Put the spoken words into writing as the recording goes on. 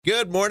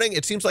Good morning.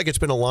 It seems like it's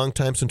been a long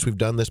time since we've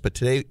done this, but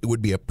today it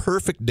would be a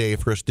perfect day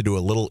for us to do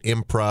a little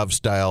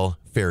improv-style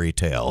fairy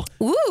tale.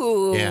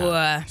 Ooh.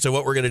 Yeah. So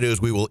what we're going to do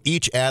is we will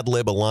each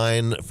ad-lib a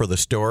line for the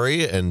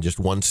story and just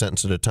one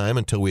sentence at a time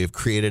until we have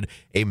created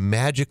a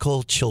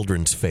magical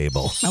children's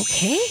fable.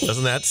 Okay.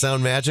 Doesn't that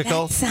sound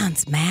magical? That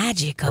sounds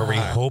magical. Or we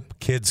hope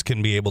kids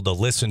can be able to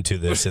listen to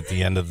this at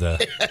the end of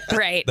the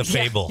Right. the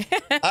fable.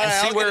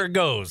 See where it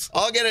goes.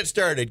 I'll get it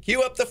started.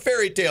 Cue up the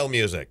fairy tale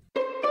music.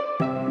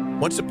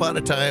 Once upon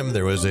a time,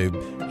 there was a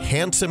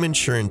handsome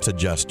insurance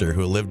adjuster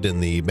who lived in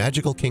the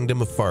magical kingdom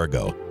of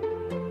Fargo.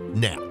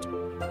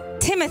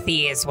 Nat.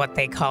 Timothy is what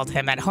they called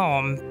him at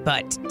home,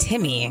 but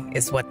Timmy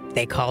is what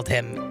they called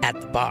him at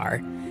the bar.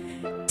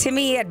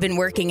 Timmy had been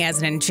working as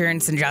an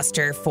insurance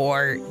adjuster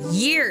for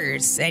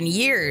years and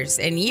years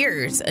and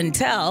years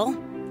until...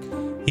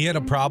 He had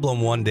a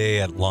problem one day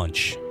at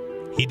lunch.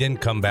 He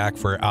didn't come back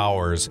for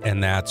hours,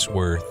 and that's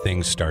where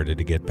things started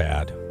to get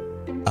bad.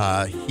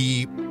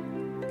 He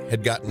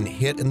had gotten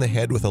hit in the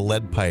head with a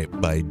lead pipe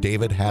by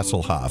David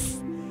Hasselhoff.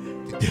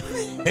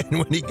 And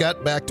when he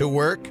got back to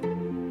work,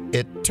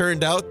 it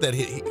turned out that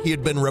he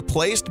had been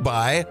replaced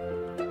by...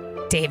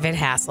 David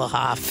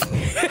Hasselhoff.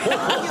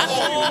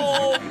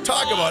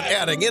 Talk about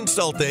adding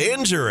insult to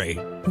injury.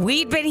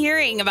 We'd been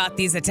hearing about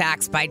these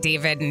attacks by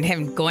David and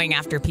him going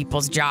after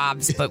people's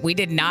jobs, but we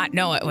did not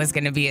know it was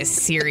going to be as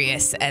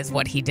serious as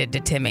what he did to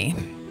Timmy.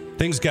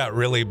 Things got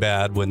really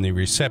bad when the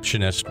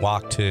receptionist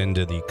walked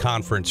into the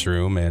conference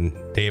room and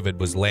David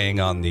was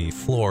laying on the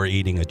floor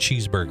eating a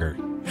cheeseburger.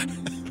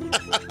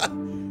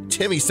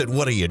 Timmy said,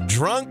 "What are you,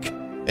 drunk?"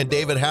 And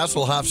David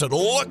Hasselhoff said,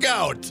 "Look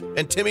out!"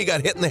 And Timmy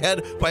got hit in the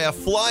head by a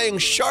flying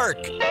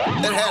shark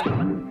that had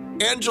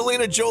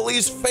Angelina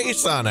Jolie's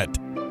face on it.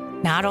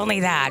 Not only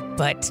that,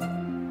 but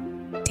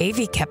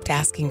Davey kept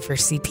asking for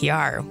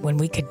CPR when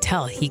we could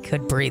tell he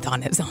could breathe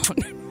on his own.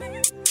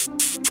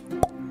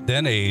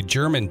 Then a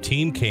German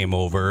team came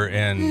over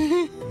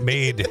and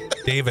made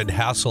David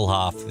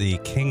Hasselhoff the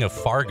king of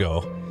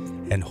Fargo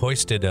and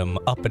hoisted him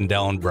up and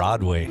down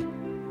Broadway.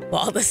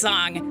 While the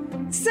song,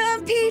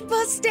 "Some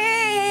people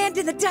stand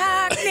in the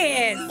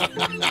darkness,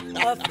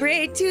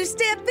 afraid to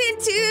step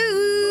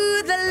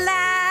into the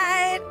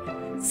light.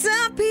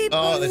 Some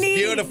people need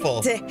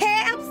beautiful. to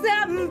help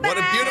somebody." What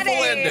a beautiful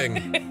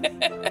ending.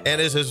 And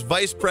as his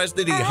vice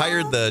president, he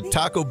hired the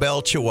Taco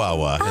Bell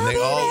Chihuahua, and they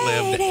all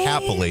lived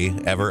happily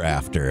ever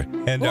after.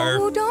 And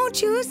Oh,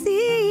 don't you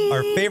see?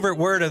 our favorite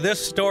word of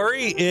this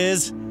story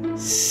is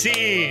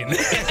scene.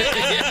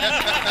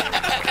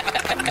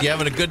 You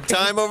having a good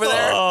time over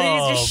there?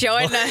 He's just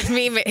showing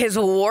me his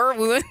war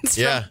wounds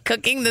Yeah. from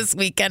cooking this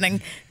weekend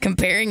and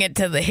comparing it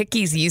to the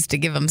hickeys he used to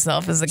give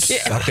himself as a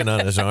kid. Sucking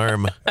on his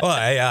arm. Well,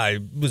 I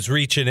was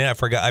reaching in. I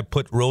forgot. I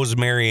put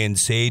rosemary and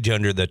sage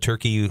under the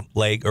turkey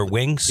leg or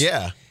wings.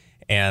 Yeah.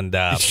 And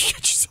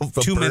Yourself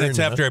a 2 minutes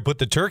burn, after I put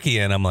the turkey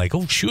in, I'm like,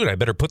 oh, shoot, I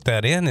better put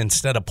that in.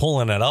 Instead of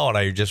pulling it out,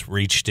 I just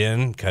reached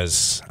in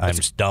because I'm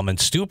dumb and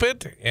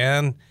stupid.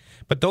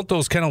 But don't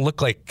those kind of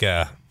look like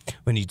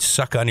when you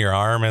suck on your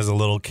arm as a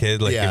little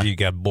kid, like if you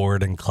got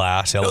bored in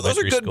class, No, those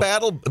are elementary good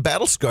school?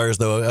 battle scars,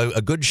 though.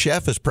 A good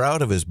chef is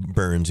proud of his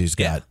burns he's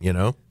got, you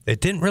know? It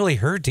didn't really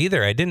hurt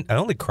either. I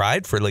only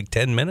cried for like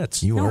 10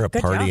 minutes. You are a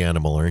good party job.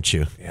 animal, aren't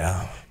you?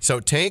 Yeah. So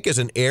Tank is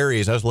an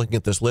Aries. I was looking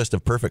at this list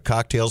of perfect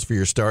cocktails for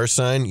your star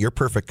sign. Your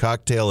perfect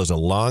cocktail is a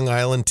Long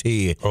Island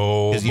tea.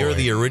 Oh, because you're boy.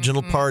 the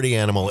original party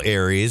animal,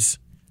 Aries.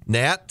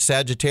 Nat,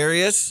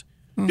 Sagittarius.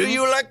 Do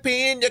you like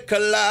pina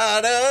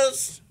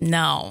coladas?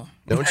 No.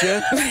 Don't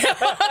you?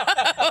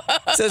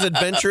 It says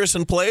adventurous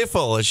and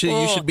playful. You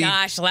should be.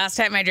 Gosh, last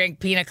time I drank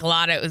pina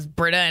colada, it was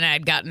Brita, and I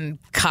had gotten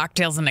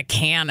cocktails in a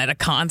can at a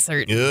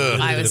concert. Ugh.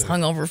 I was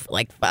hungover for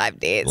like 5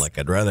 days. Like,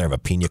 I'd rather have a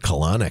pina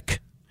colonic.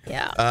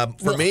 Yeah.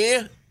 For me,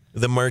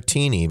 the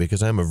martini,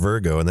 because I'm a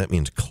Virgo, and that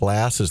means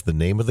class is the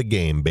name of the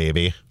game,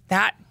 baby.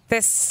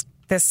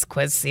 This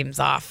quiz seems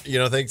off. You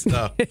don't think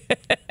so?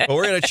 Well,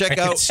 we're going to check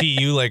I out. could see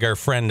you like our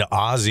friend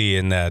Ozzy,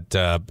 and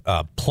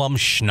that plum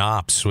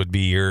schnapps would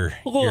be your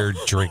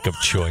drink of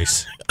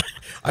choice.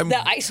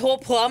 The ice hole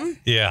plum?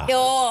 Yeah.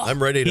 Oh.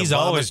 I'm ready to He's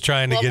vomit. always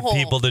trying to get Plum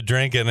hole. people to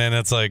drink, and then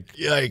it's like,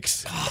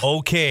 Yikes.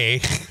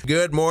 okay.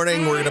 Good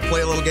morning. We're going to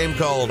play a little game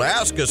called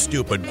Ask a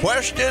Stupid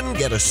Question,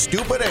 Get a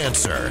Stupid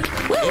Answer.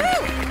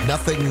 Woo-hoo.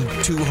 Nothing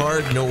too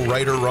hard, no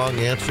right or wrong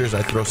answers.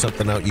 I throw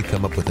something out, you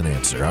come up with an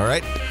answer, all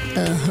right?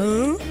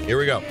 Uh-huh. Here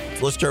we go.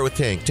 So let's start with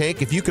Tank.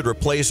 Tank, if you could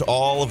replace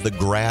all of the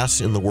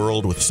grass in the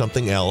world with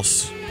something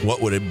else,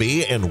 what would it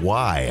be and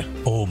why?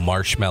 Oh,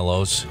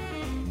 marshmallows.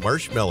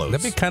 Marshmallows.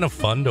 That'd be kind of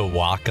fun to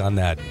walk on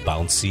that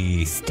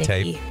bouncy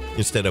Sticky. type.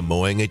 Instead of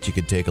mowing it, you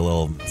could take a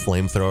little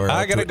flamethrower.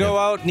 I out gotta to it. go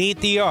out and eat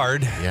the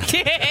yard.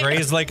 Yeah.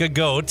 Graze like a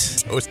goat.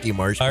 Toasty Our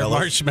marshmallows.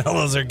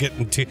 marshmallows are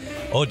getting too...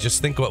 Oh,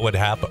 just think what would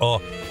happen.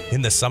 Oh,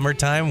 in the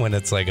summertime when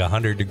it's like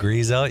 100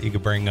 degrees out, you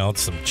could bring out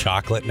some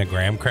chocolate and a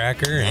graham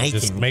cracker and Nice.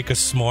 just make a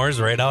s'mores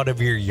right out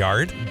of your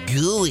yard.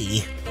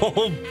 Gooey.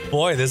 Oh,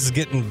 boy, this is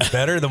getting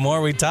better the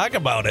more we talk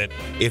about it.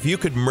 If you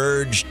could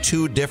merge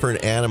two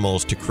different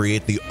animals to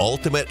create the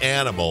ultimate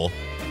animal,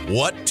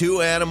 What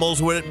two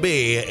animals would it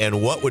be,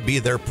 and what would be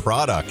their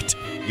product?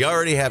 You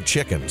already have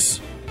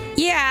chickens.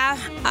 Yeah,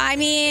 I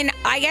mean,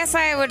 I guess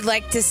I would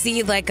like to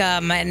see like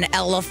an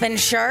elephant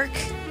shark.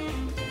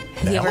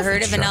 Have you ever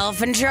heard of an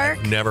elephant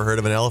shark? Never heard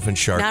of an elephant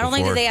shark Not before.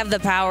 only do they have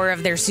the power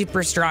of their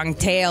super strong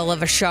tail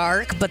of a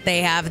shark, but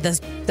they have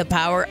the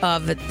power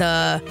of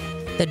the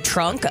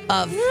trunk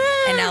of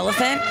an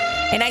elephant.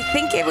 And I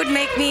think it would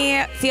make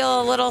me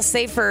feel a little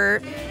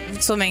safer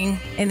swimming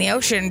in the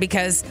ocean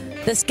because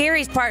the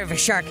scariest part of a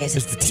shark is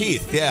It's the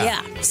teeth, yeah.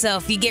 Yeah. So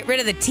if you get rid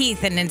of the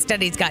teeth and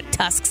instead he's got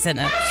tusks and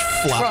a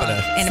Flopping trunk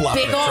a- and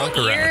flopping big a old trunk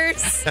around.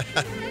 ears,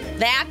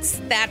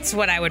 that's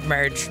what I would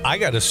merge. I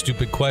got a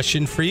stupid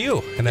question for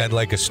you, and I'd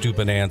like a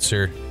stupid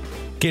answer.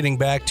 Getting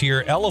back to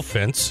your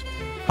elephants,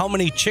 how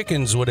many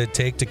chickens would it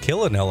take to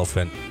kill an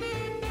elephant?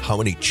 How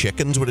many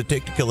chickens would it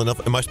take to kill an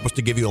elephant? Am I supposed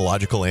to give you a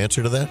logical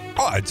answer to that?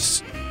 Oh,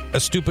 it's a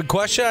stupid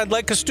question. I'd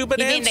like a stupid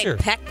You mean answer.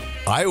 they peck?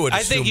 I would. I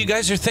assume, think you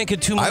guys are thinking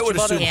too much I would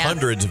about assume it.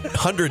 Yeah.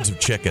 hundreds of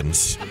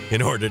chickens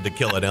in order to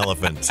kill an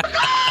elephant.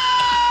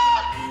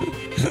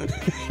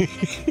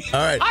 All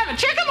right. I'm a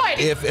chicken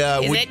lady. If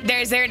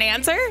Is there an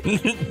answer?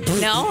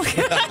 No.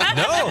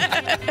 No.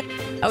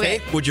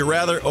 Okay. would you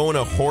rather own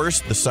a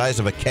horse the size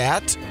of a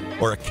cat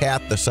or a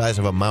cat the size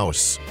of a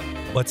mouse?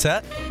 What's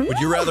that? Would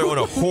you rather own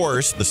a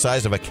horse the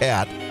size of a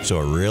cat, so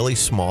a really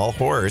small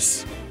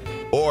horse,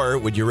 or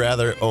would you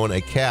rather own a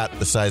cat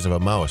the size of a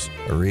mouse,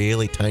 a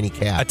really tiny I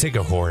cat? take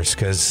a horse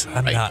because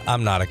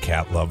I'm not a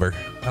cat lover.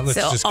 Let's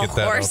So just a get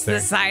that horse out there.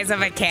 the size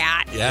of a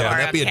cat. Yeah, or wouldn't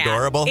that a be cat.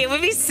 adorable? It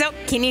would be so.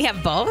 Can you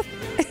have both?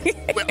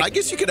 Well, I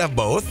guess you could have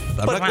both.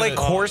 I'm But not gonna- like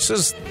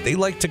horses, they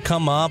like to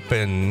come up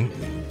and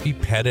be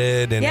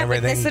petted and Yeah,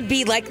 everything, but this would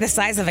be like the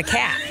size of a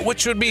cat.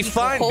 which would be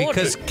fine hold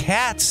because it.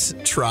 cats.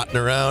 trotting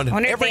around. I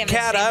wonder if they Every have the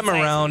cat same I'm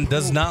size around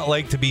does poop. not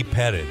like to be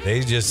petted.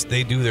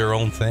 They do their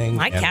own thing.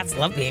 My and cats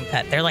love being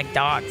pet. They're like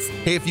dogs.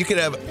 Hey, if you could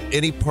have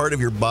any part of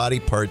your body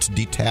parts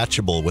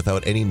detachable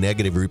without any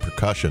negative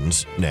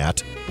repercussions,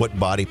 Nat, what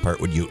body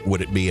part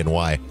would it be and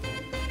why?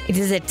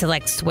 Is it to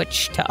like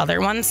switch to other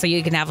ones so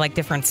you can have like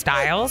different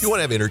styles? If you want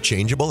to have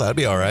interchangeable, that'd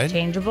be all right.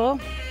 Changeable?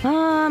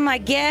 I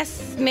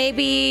guess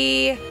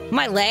maybe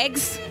my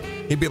legs.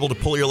 You'd be able to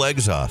pull your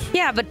legs off.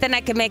 Yeah, but then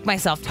I could make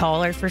myself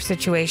taller for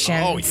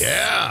situations. Oh,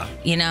 yeah.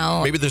 You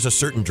know? Maybe there's a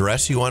certain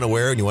dress you want to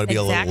wear and you want to be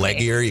a Exactly.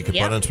 little leggier. You could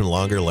Yep. put on some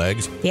longer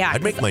legs. Yeah,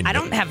 I'd make 'cause my I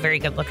don't have very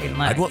good looking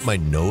legs. I'd want my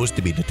nose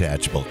to be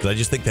detachable because I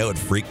just think that would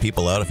freak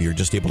people out if you were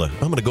just able to, I'm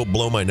going to go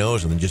blow my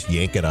nose and then just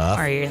yank it off.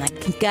 Or you're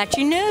like, got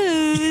your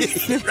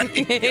nose.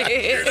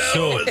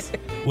 So,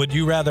 would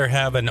you rather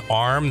have an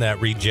arm that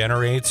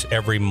regenerates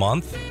every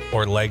month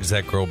or legs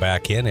that grow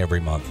back in every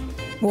month?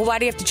 Well, why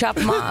do you have to chop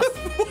them off?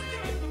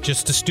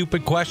 Just a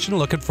stupid question,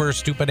 looking for a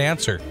stupid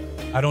answer.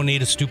 I don't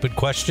need a stupid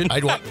question.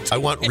 I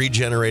want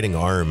regenerating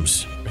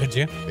arms. Did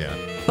you? Yeah.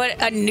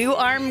 But a new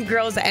arm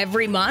grows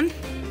every month,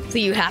 so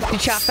you have to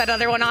chop that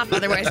other one off.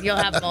 Otherwise, you'll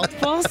have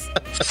multiples.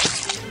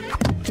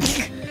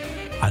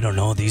 I don't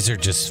know. These are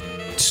just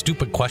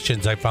stupid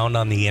questions I found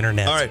on the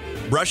internet. All right.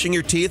 Brushing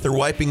your teeth or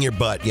wiping your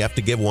butt? You have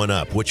to give one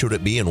up. Which would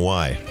it be and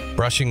why?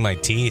 Brushing my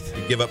teeth.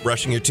 Give up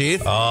brushing your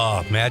teeth?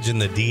 Oh, imagine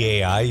the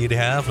DAI you'd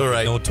have. All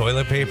right. No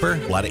toilet paper.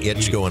 A lot of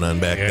itch going on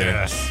back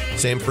Yes. there.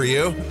 Same for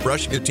you?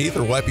 Brushing your teeth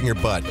or wiping your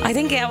butt? I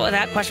think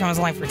that question was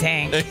only for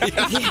Tang.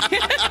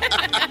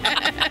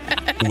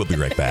 We'll be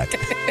right back.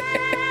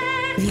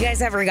 Have you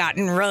guys ever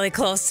gotten really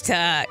close to,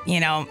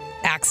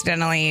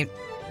 accidentally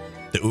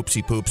The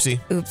oopsie poopsie.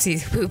 oopsie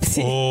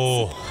poopsie?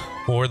 Oh,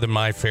 more than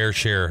my fair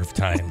share of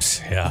times.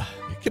 Yeah.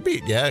 It could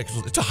be, yeah,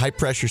 it's a high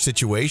pressure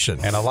situation.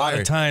 And a lot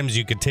of times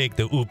you could take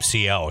the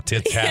oopsie out.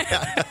 It's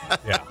happened.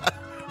 Yeah.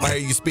 Why are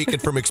you speaking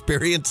from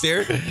experience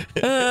here?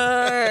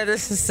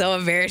 This is so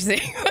embarrassing.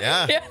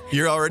 Yeah.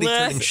 You're already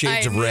turning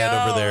shades of red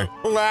over there.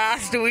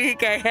 Last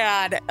week I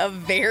had a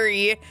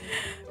very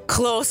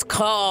close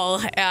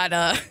call at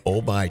a.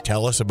 Oh my,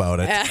 tell us about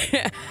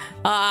it.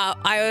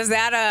 I was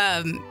at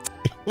a,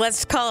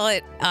 let's call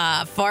it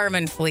Farm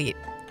and Fleet.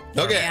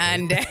 Okay.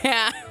 And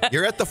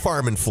You're at the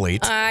Farm and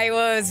Fleet. I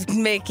was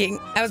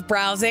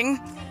browsing,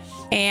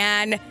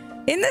 and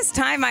in this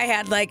time I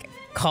had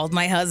called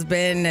my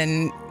husband,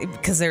 and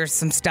because there's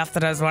some stuff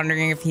that I was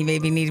wondering if he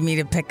maybe needed me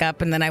to pick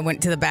up, and then I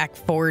went to the back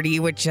 40,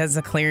 which has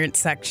a clearance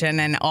section,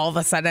 and all of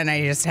a sudden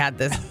I just had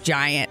this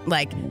giant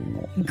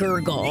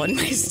gurgle in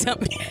my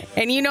stomach.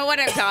 And you know what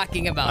I'm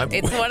talking about.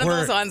 It's one of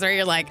those ones where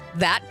you're like,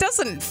 that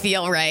doesn't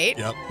feel right.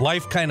 Yep.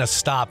 Life kind of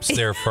stops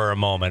there for a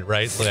moment,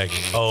 right? Like,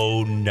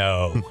 oh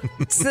no.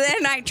 So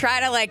then I try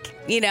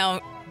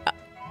to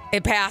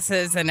it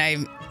passes and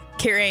I'm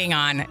carrying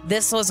on.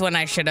 This was when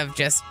I should have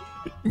just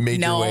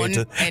Made your way known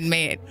to. and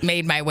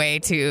made my way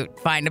to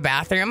find a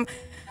bathroom.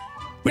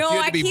 But No, you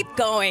had to I be keep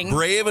going.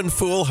 Brave and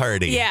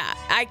foolhardy. Yeah,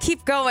 I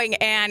keep going,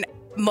 and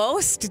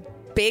most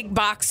big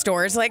box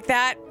stores like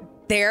that,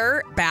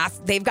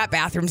 they've got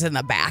bathrooms in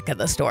the back of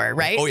the store,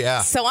 right? Oh,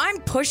 yeah. So I'm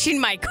pushing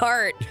my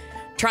cart,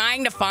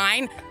 trying to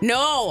find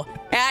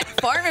at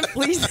Farm and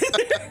Fleet.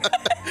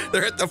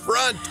 They're at the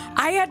front.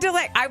 I had to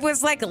I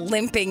was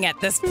limping at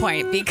this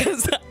point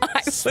because I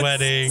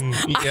Sweating.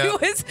 I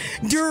was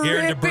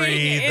Scared to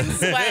breathe. dripping in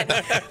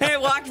sweat. And I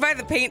walked by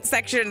the paint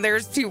section.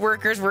 There's 2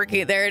 workers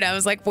working there, and I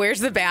was like, "Where's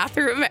the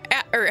bathroom?"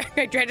 Or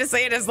I tried to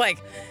say it as like,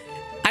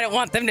 I don't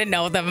want them to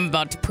know that I'm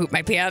about to poop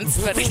my pants,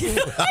 but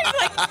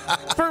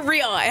like, for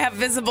real, I have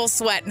visible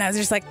sweat, and I was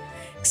just like,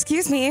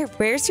 "Excuse me,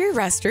 where's your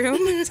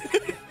restroom?"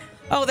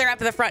 Oh, they're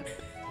up at the front.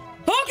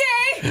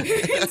 Okay.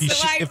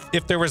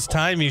 If there was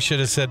time, you should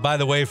have said, "By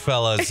the way,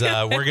 fellas,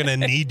 we're going to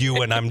need you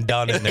when I'm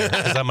done in there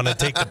because I'm going to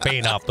take the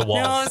paint off the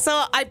walls." No,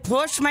 so I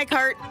push my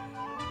cart.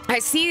 I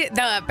see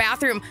the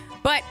bathroom,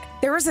 but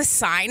there was a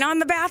sign on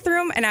the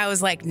bathroom, and I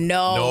was like,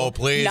 no,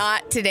 please.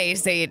 Not today,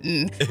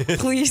 Satan.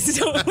 Please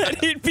don't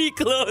let it be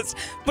closed.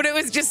 But it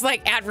was just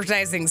like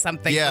advertising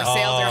something for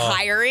sale. They're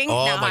hiring.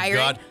 Oh, not my hiring.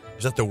 God.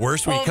 Is that the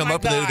worst when you come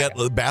up and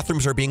the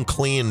bathrooms are being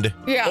cleaned?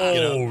 Yeah.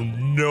 Oh,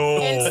 no.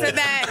 And so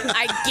then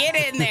I get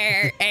in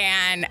there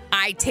and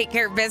I take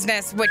care of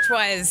business, which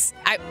was,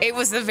 it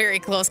was a very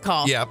close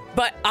call. Yep.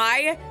 But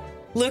I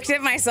looked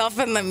at myself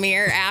in the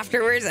mirror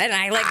afterwards and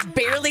I like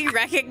barely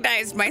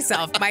recognized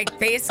myself. My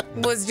face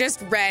was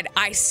just red.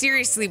 I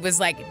seriously was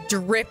like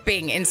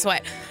dripping in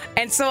sweat.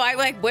 And so I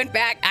like went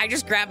back. I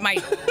just grabbed my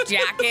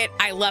jacket.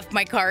 I left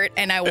my cart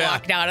and I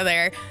walked out of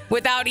there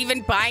without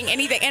even buying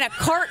anything in a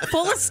cart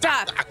full of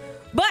stuff.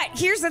 But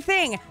here's the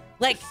thing,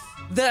 like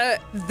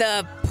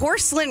the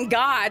porcelain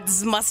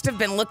gods must have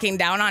been looking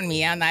down on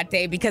me on that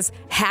day, because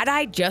had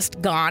I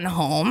just gone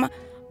home,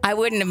 I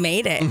wouldn't have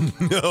made it.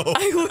 No.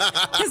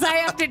 Because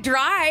I have to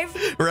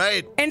drive.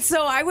 Right. And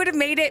so I would have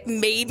made it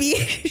maybe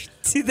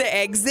to the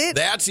exit.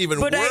 That's even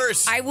but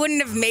worse. I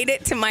wouldn't have made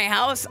it to my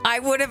house. I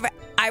would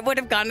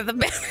have gone to the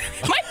my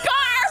car.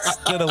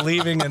 Instead of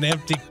leaving an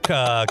empty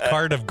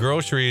cart of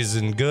groceries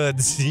and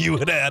goods, you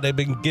would have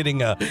been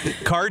getting a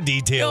car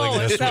detailing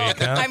this week,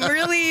 huh? I'm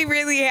really,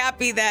 really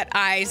happy that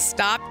I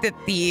stopped at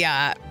the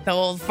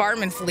old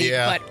Farm and Fleet.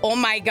 Yeah. But oh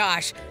my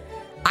gosh,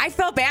 I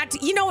felt bad.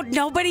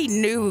 Nobody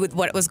knew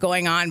what was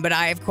going on, but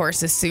I, of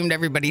course, assumed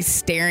everybody's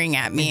staring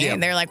at me. Yeah.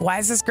 And they're like, why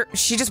is this girl?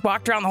 She just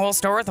walked around the whole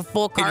store with a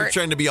full cart. And you're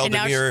trying to be all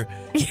demure.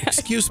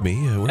 Excuse me,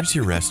 where's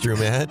your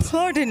restroom at?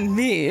 Pardon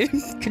me.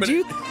 Could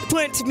you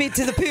point me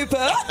to the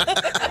pooper?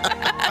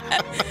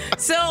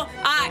 So,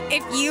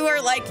 if you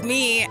are like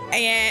me,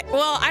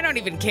 well, I don't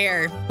even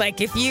care.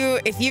 Like, if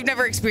you've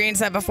never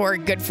experienced that before,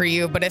 good for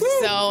you. But if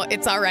so,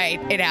 it's all right.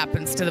 It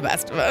happens to the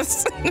best of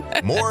us.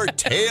 More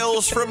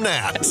Tales from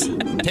Nat.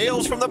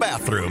 Tales from the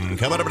Bathroom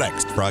coming up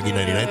next. Froggy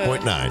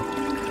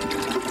 99.9.